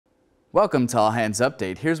Welcome to All Hands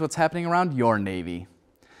Update. Here's what's happening around your Navy.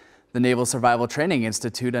 The Naval Survival Training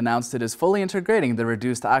Institute announced it is fully integrating the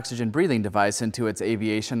reduced oxygen breathing device into its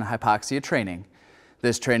aviation hypoxia training.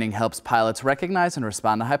 This training helps pilots recognize and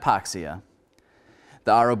respond to hypoxia.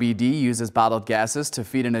 The ROBD uses bottled gases to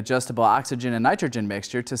feed an adjustable oxygen and nitrogen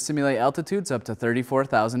mixture to simulate altitudes up to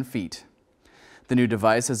 34,000 feet. The new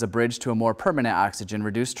device is a bridge to a more permanent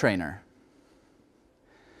oxygen-reduced trainer.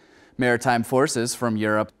 Maritime forces from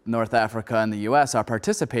Europe, North Africa, and the U.S. are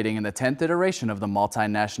participating in the 10th iteration of the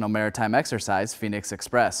multinational maritime exercise, Phoenix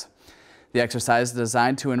Express. The exercise is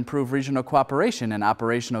designed to improve regional cooperation and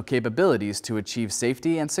operational capabilities to achieve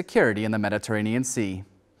safety and security in the Mediterranean Sea.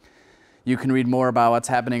 You can read more about what's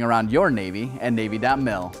happening around your Navy at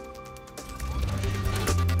Navy.mil.